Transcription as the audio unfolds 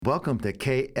Welcome to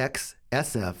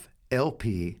KXSF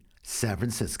LP San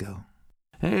Francisco.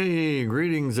 Hey,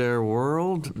 greetings there,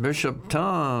 world. Bishop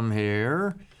Tom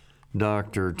here,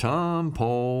 Dr. Tom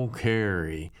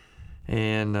Polcari.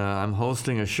 And I'm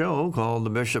hosting a show called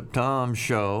The Bishop Tom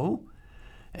Show.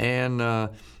 And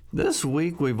this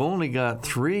week we've only got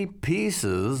 3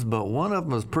 pieces, but one of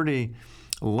them is pretty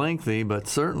lengthy, but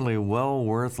certainly well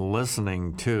worth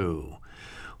listening to.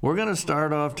 We're going to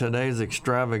start off today's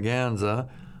extravaganza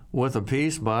with a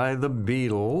piece by the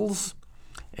Beatles,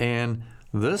 and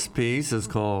this piece is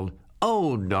called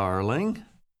Oh Darling.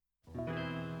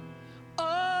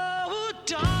 Oh,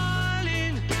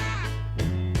 darling,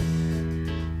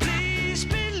 please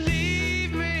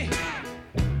believe me,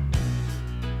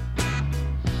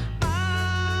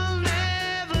 I'll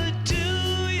never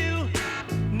do you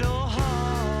no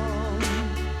harm.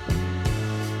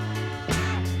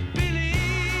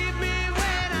 Believe me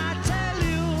when I tell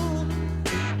you,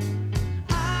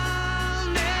 I'll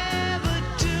never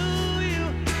do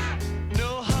you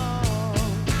no harm.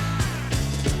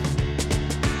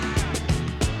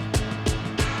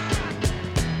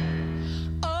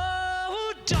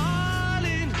 Oh,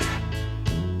 darling,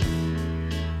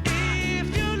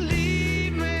 if you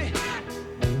leave me,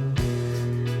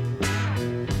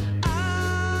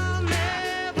 I'll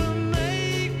never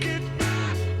make it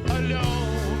alone.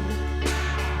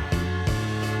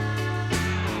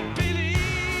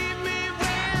 Believe me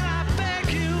when I beg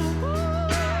you,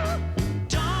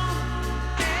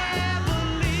 don't ever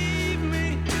leave me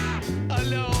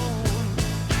alone.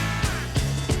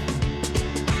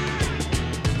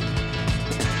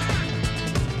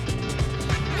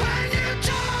 When you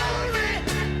told me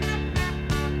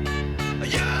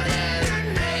you didn't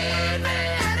need me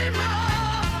anymore,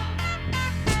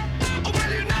 well,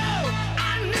 you know I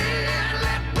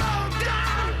nearly broke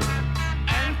down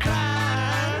and cried.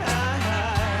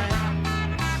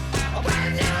 When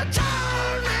you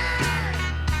told me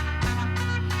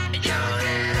you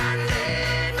didn't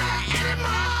need me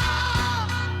anymore,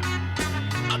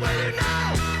 well, you know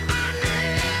I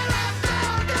nearly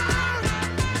broke down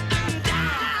and died.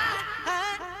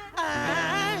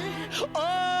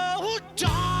 Oh,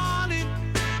 darling,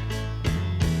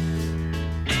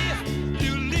 if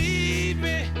you leave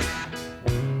me,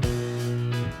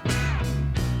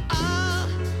 I'll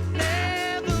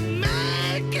never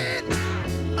make it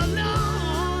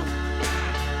alone.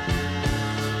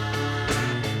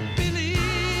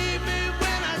 Believe me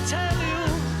when I tell you,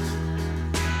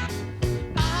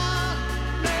 I'll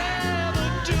never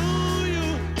do you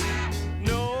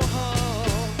no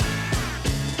harm.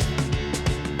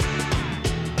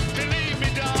 Believe me,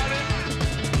 darling,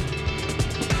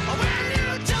 when you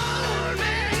told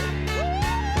me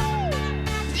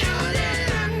you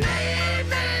didn't need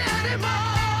me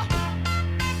anymore,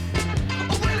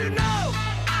 well, you know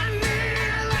I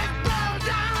nearly broke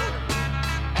down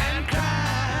and cried.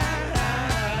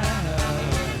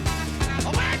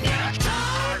 When you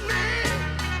told me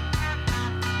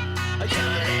you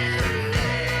didn't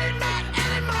need me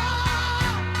anymore,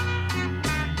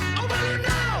 well, you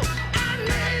know I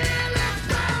nearly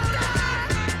broke down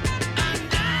and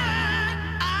died.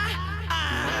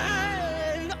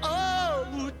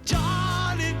 Oh,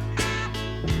 darling,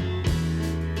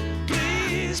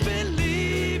 please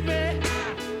believe me,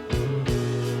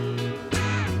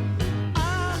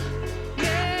 I'll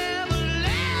never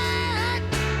let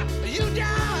you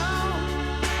down.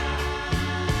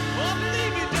 Oh,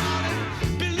 believe me, darling,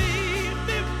 believe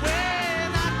me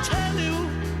when I tell you,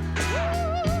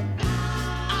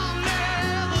 I'll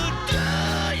never do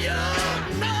you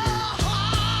no harm.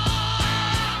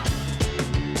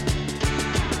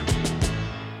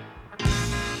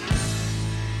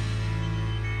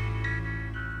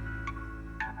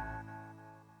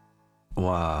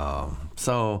 Wow.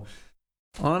 So,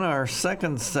 on our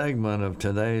second segment of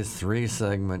today's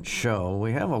 3-segment show,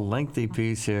 we have a lengthy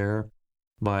piece here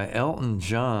by Elton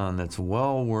John that's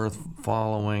well worth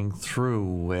following through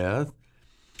with.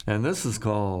 And this is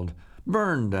called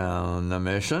Burn Down the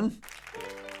Mission.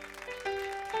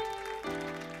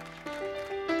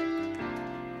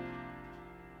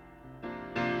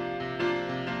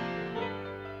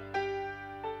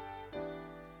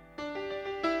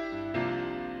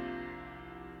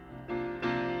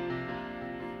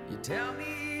 You tell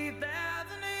me there's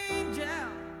an angel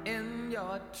in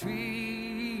your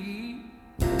tree.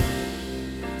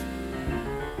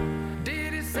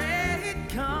 Did he say he'd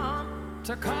come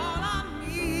to call on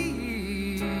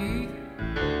me?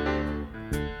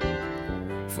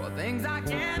 For things are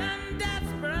getting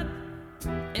desperate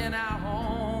in our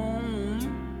home.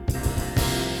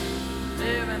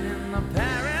 Living in the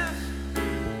parish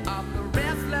of the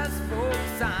restless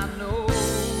I know.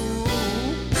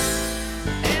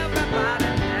 Everybody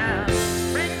now,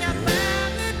 bring your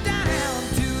family down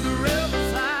to the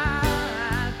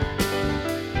riverside.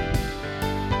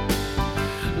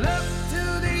 Look to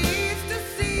the east to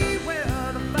see where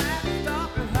the fat stop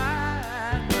to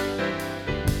hide.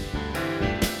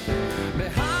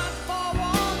 Behind four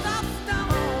walls of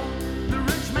stone, the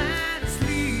rich man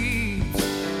sleeps.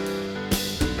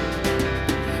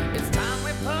 It's time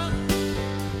we put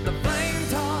the flame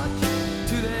torch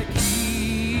to their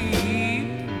keep.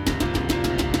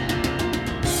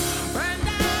 Burn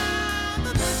down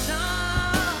the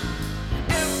mission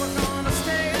if we're gonna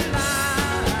stay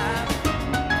alive.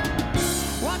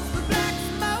 Watch the black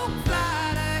smoke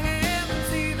fly to heaven,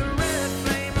 see the red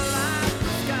flame light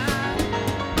the sky.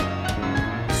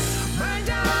 Burn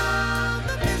down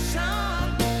the mission,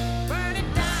 burn it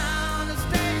down to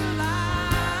stay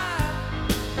alive.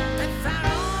 It's our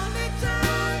only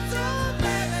chance, so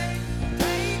baby,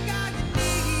 take all you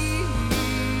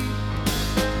need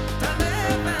to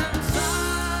live inside.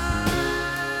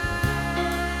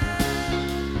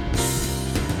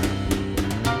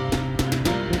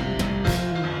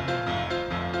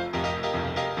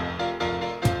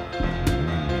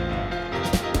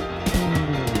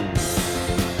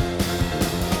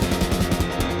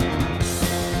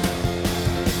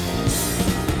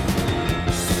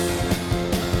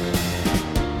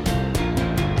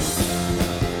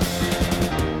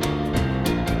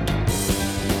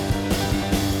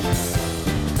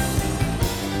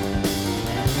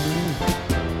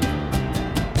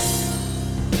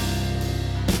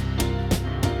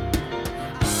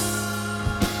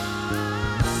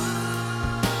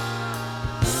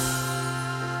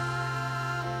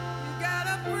 You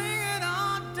gotta bring it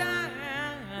on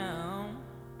down.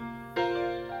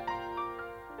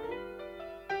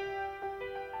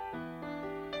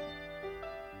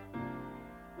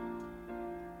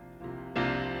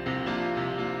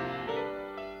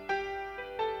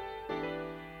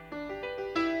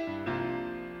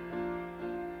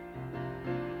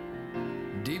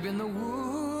 Deep in the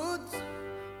woods,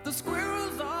 the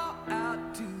squirrels are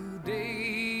out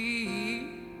today.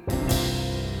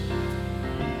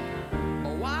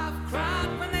 My wife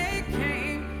cried when they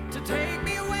came to take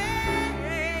me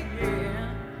away.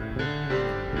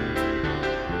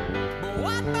 But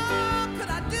what more could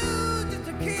I do just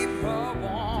to keep her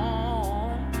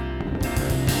warm?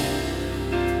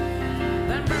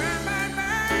 Then burn, burn,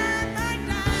 burn, burn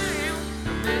down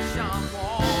the mission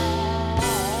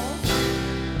walls.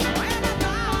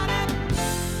 Everybody,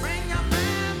 bring your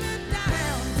family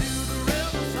down to the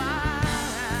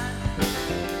riverside.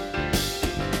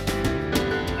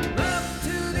 Look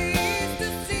to the east to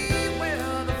see where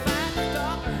the fat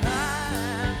stop to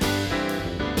hide.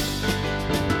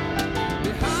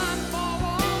 Behind four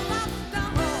walls of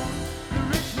stone,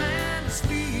 the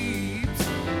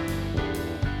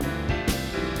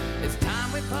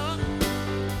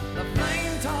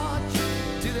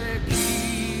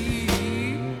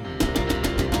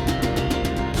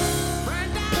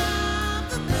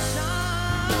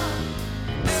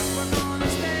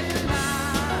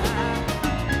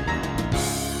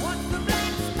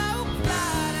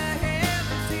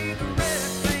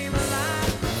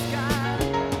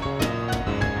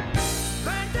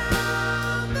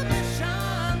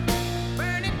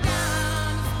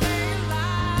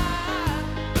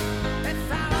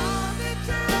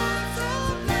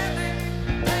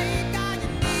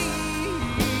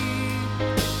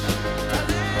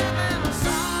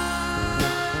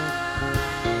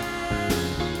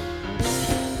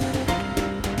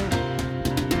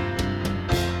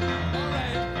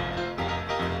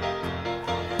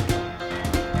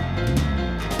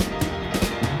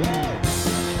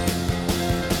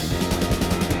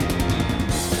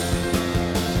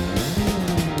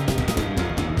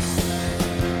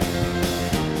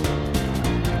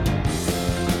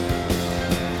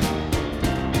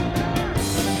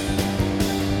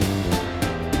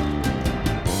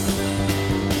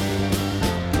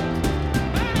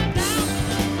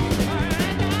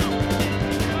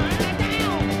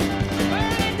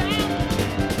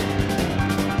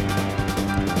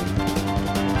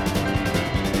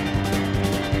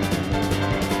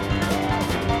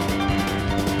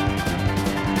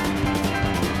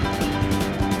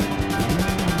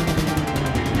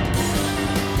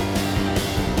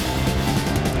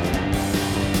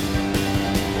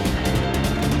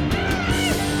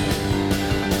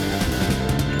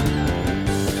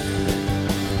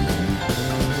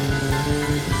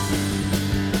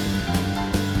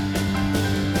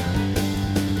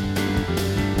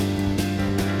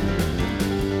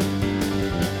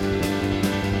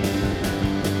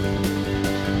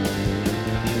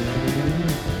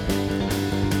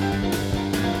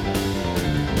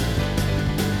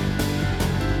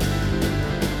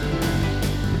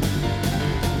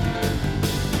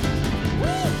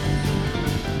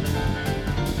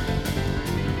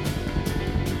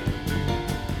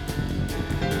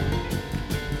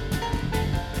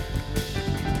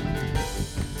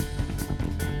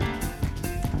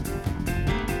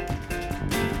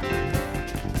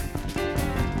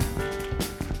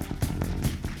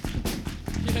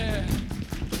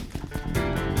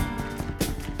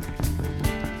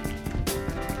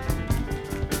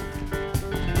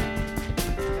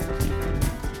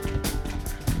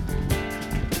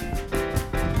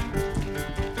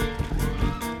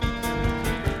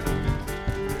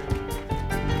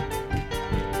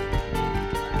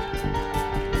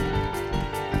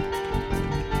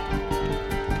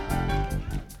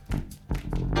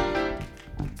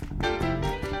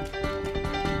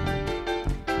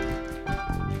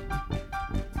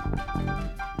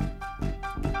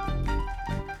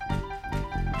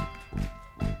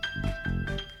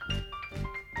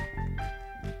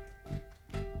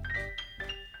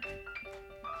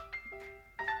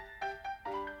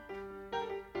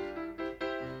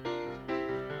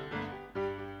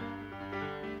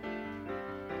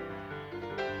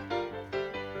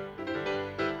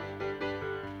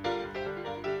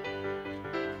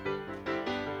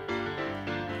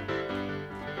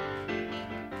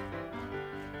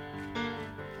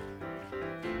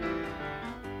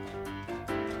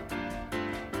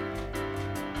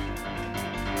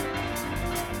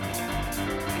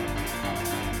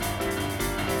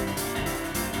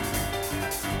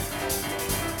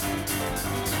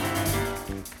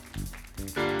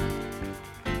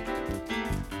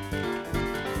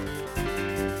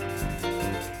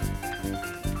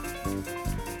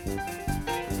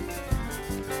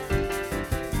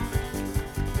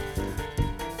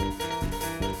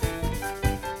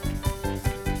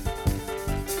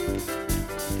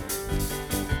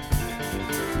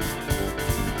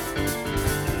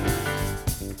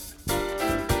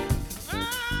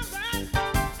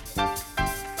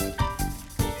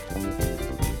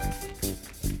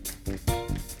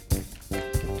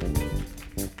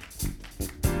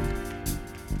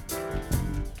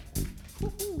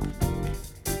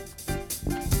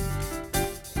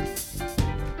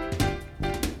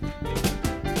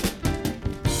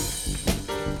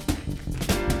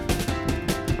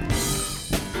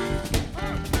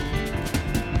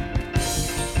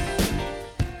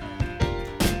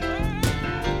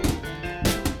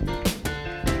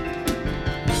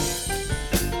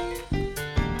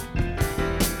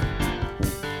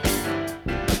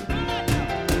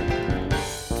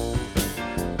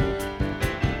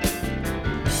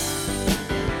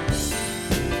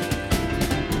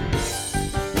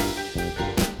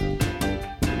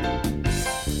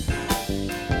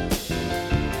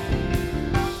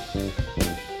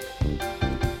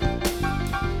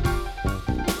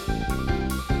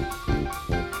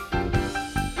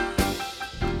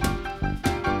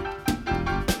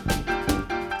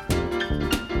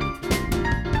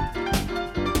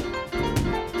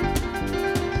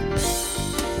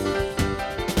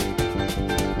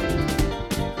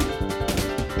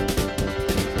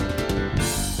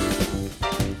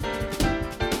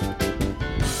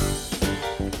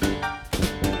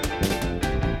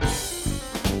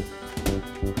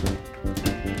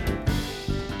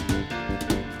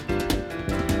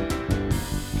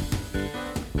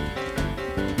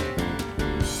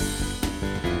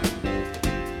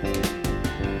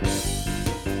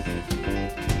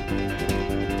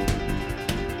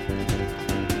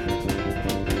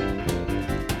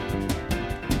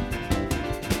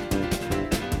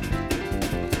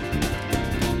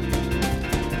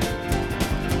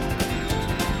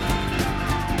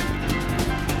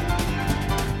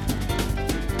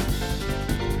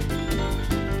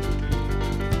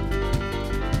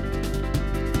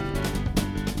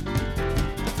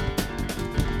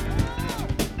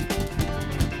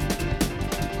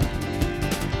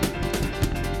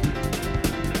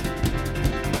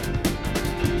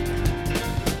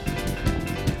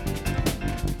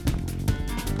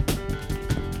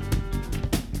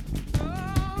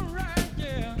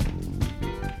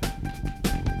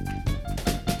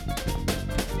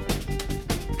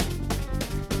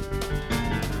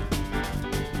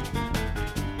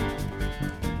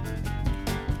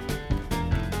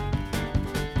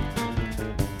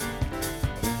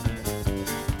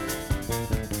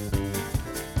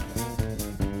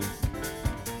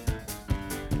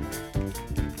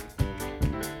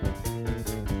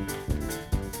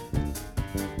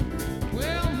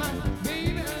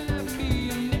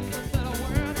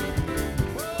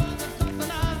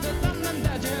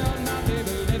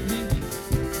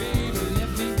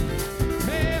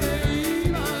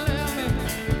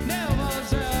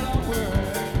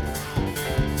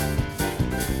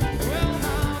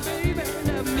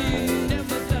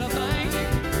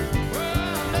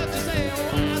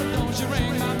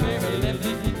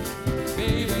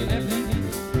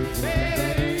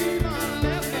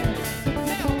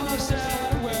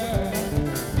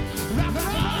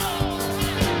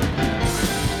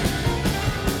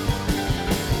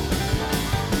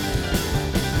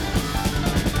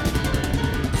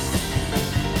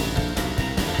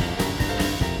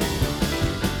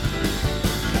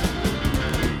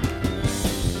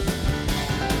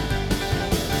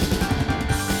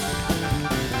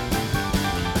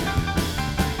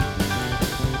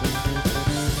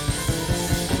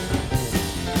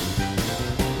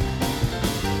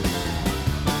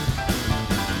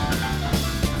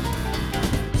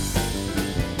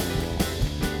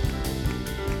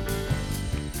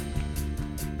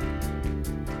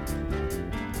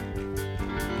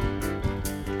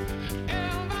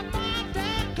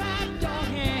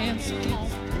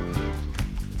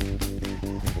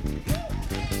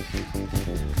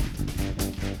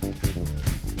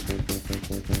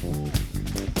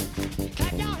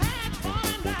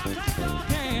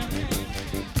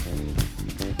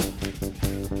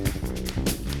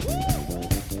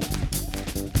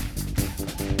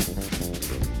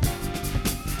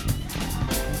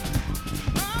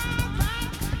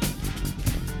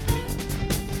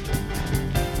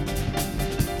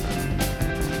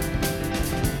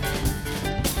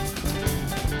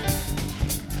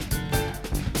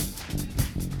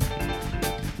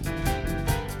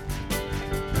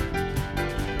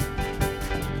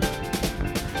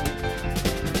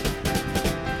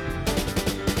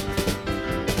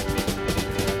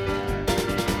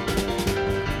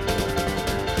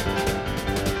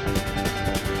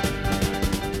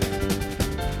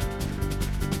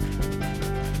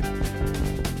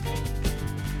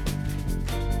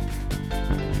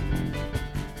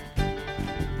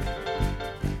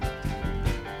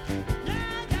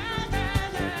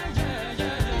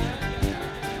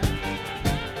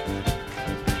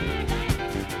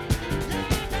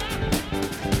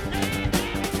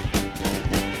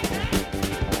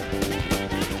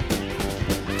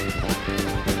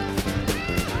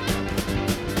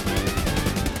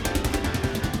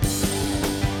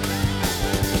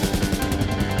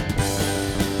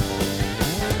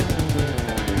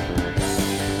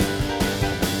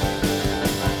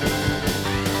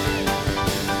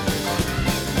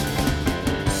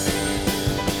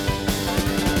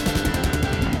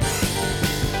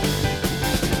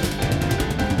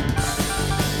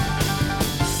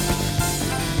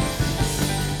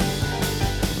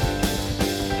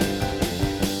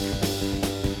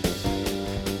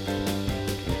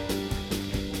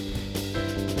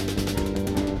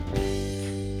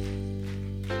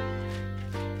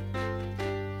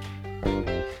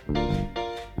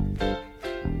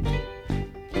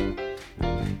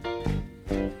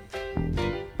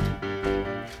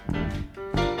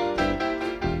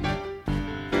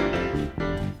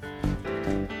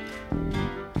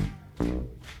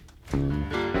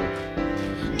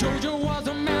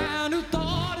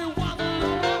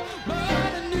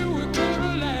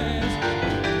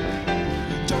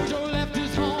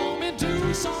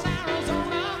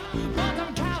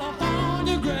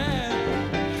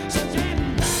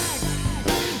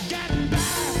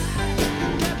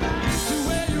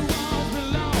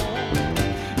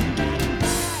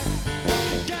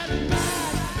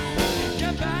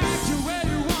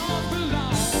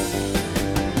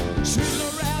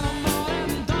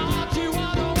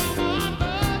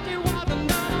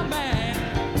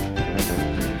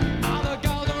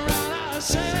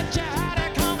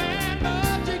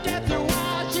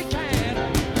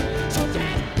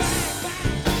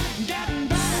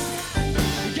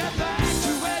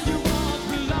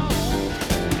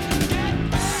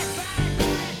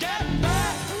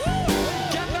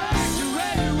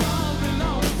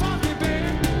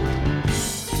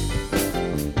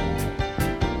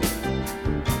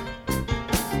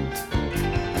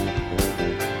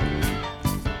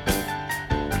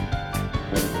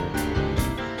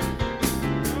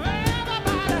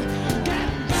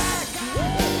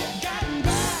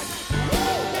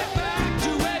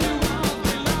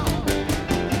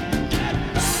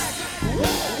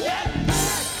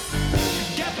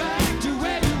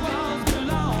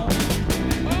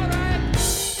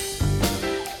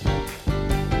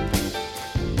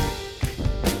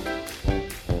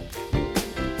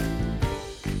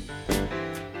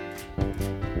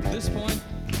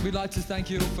We'd like to thank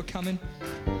you all for coming,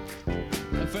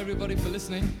 and for everybody for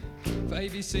listening, for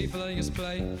ABC for letting us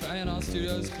play, for A&R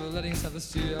Studios for letting us have the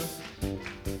studio,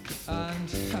 and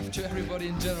to everybody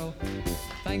in general,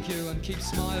 thank you, and keep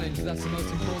smiling, that's the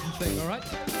most important thing, all right?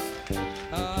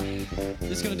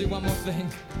 Just gonna do one more thing.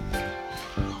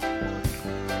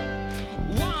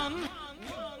 1,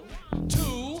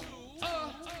 2,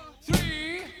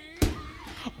 3.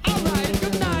 All right,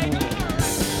 good night.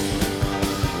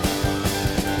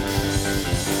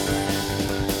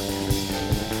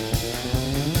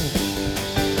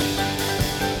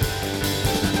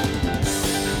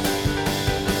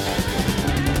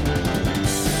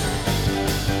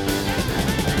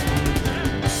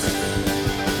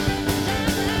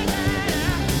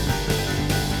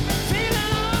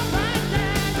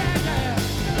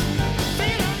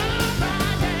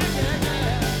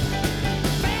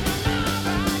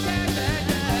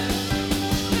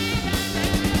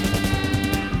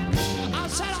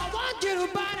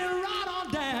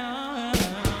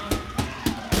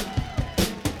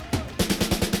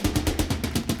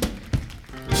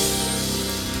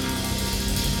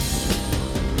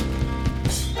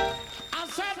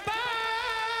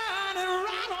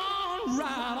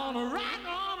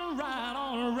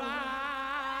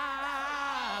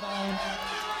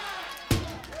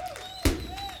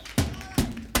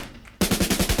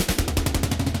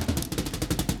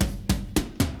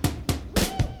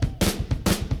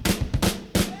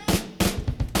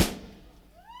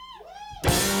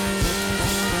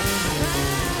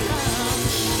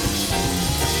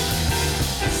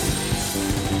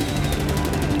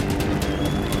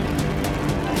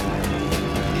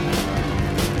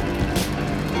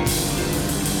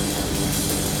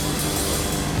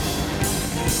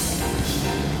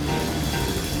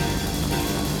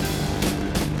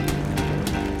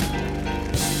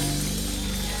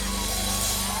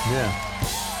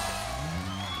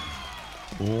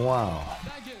 Wow.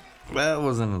 That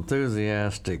was an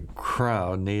enthusiastic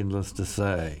crowd, needless to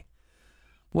say.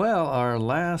 Well, our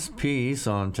last piece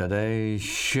on today's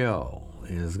show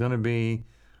is going to be,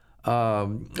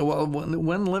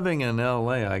 when living in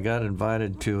L.A., I got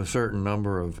invited to a certain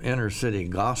number of inner-city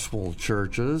gospel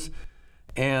churches,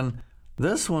 and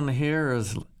this one here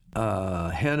is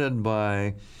headed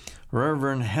by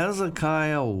Reverend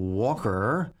Hezekiah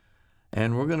Walker,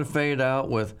 and we're going to fade out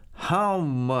with How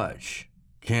Much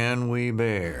Can We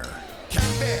Bear?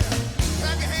 Can bear.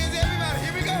 Clap your hands, everybody.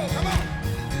 Here we go. Come on.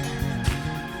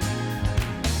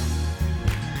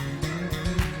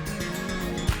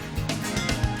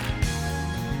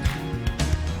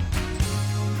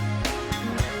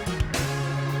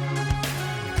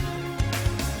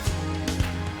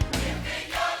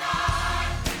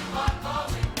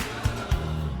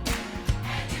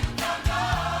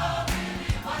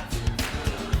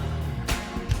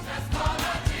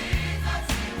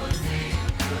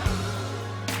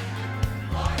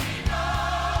 Boy,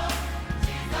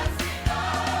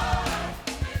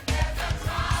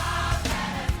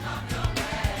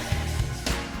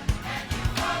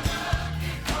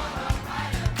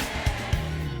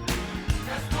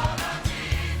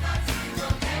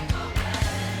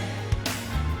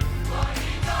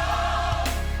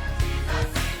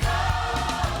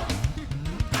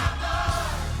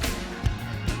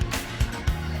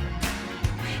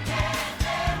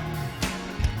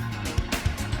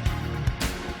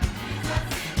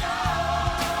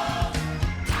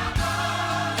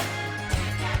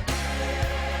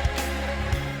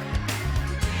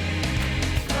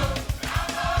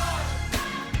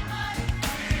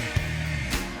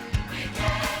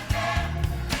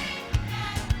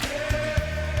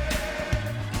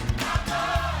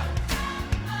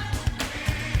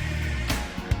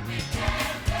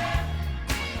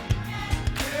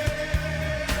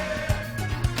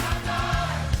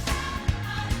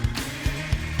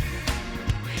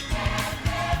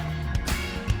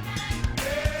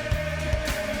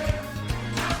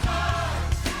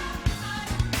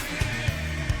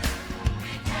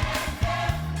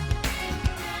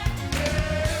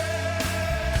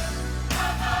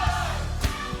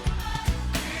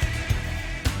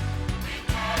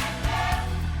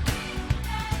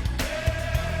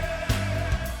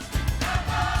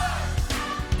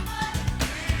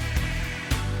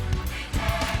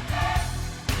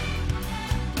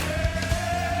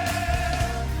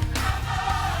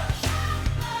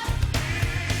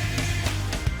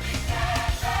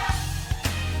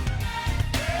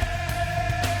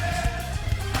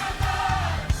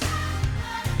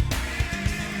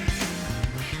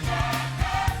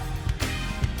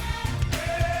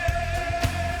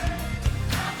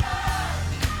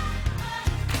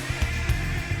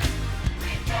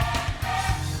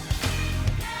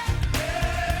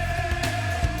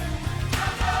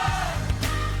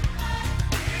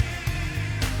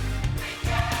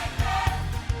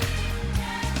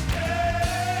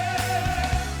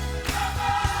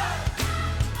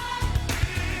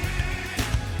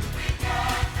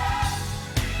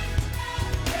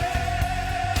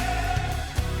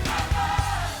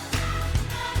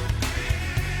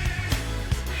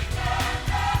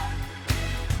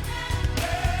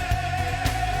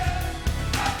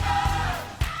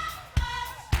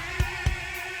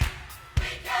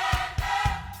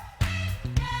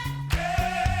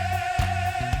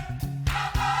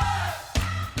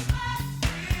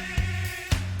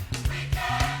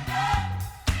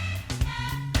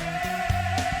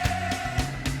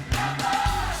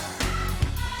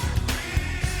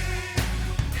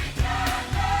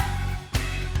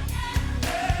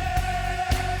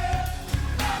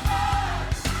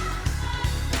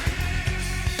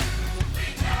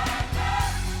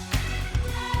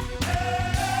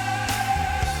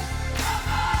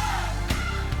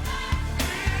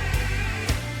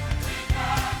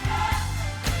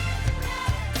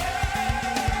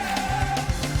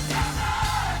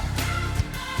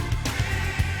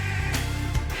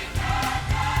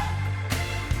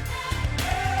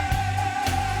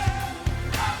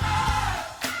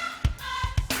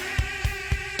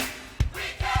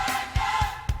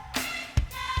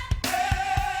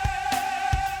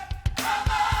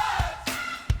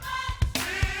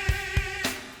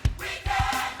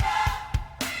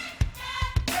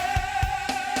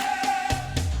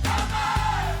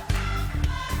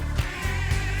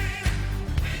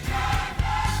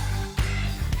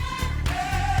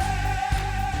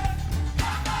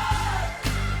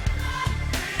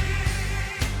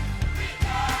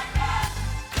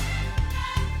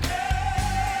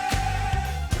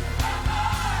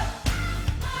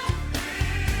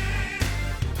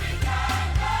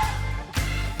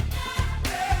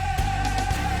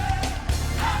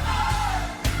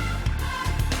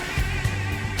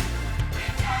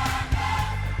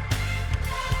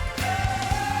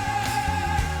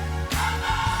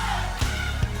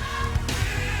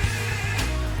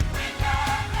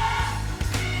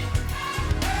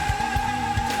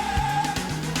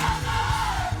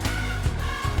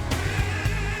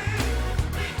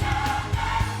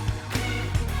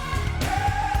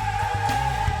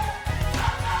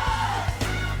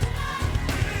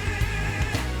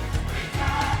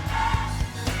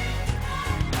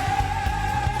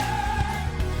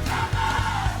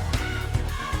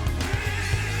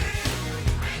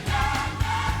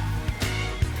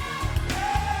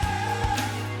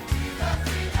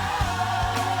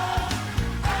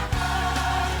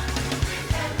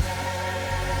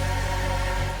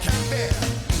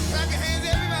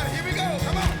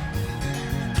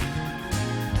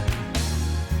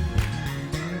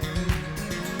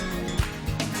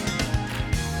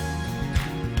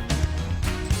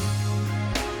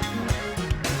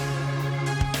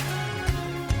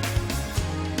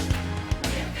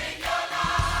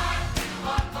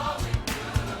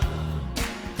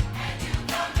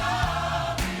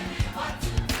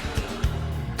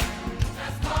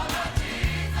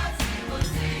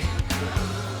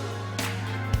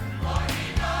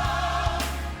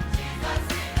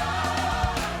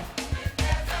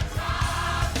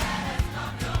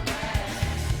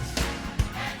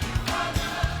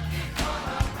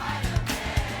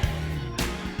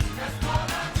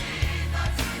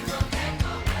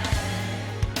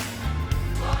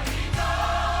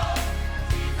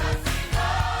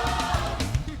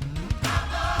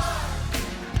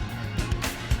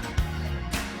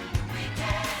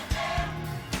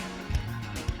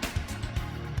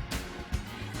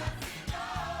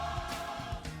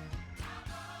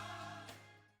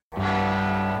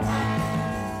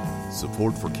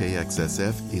 Support for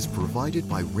KXSF is provided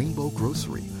by Rainbow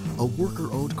Grocery, a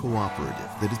worker-owned cooperative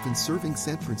that has been serving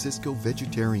San Francisco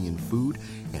vegetarian food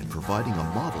and providing a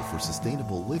model for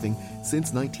sustainable living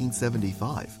since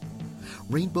 1975.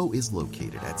 Rainbow is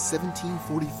located at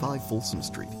 1745 Folsom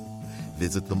Street.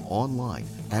 Visit them online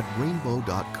at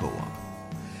rainbow.coop.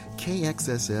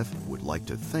 KXSF would like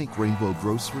to thank Rainbow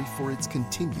Grocery for its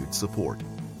continued support.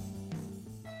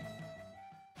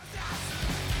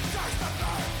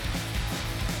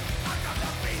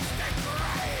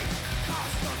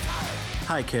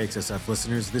 Hi, KXSF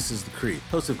listeners. This is The Creep,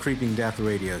 host of Creeping Death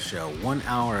Radio Show. 1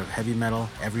 hour of heavy metal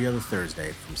every other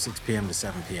Thursday from 6 p.m. to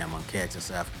 7 p.m. on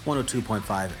KXSF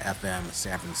 102.5 FM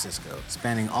San Francisco,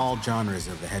 spanning all genres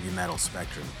of the heavy metal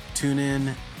spectrum. Tune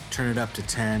in, turn it up to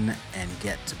 10, and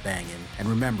get to banging. And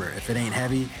remember, if it ain't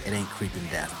heavy, it ain't creeping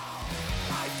death.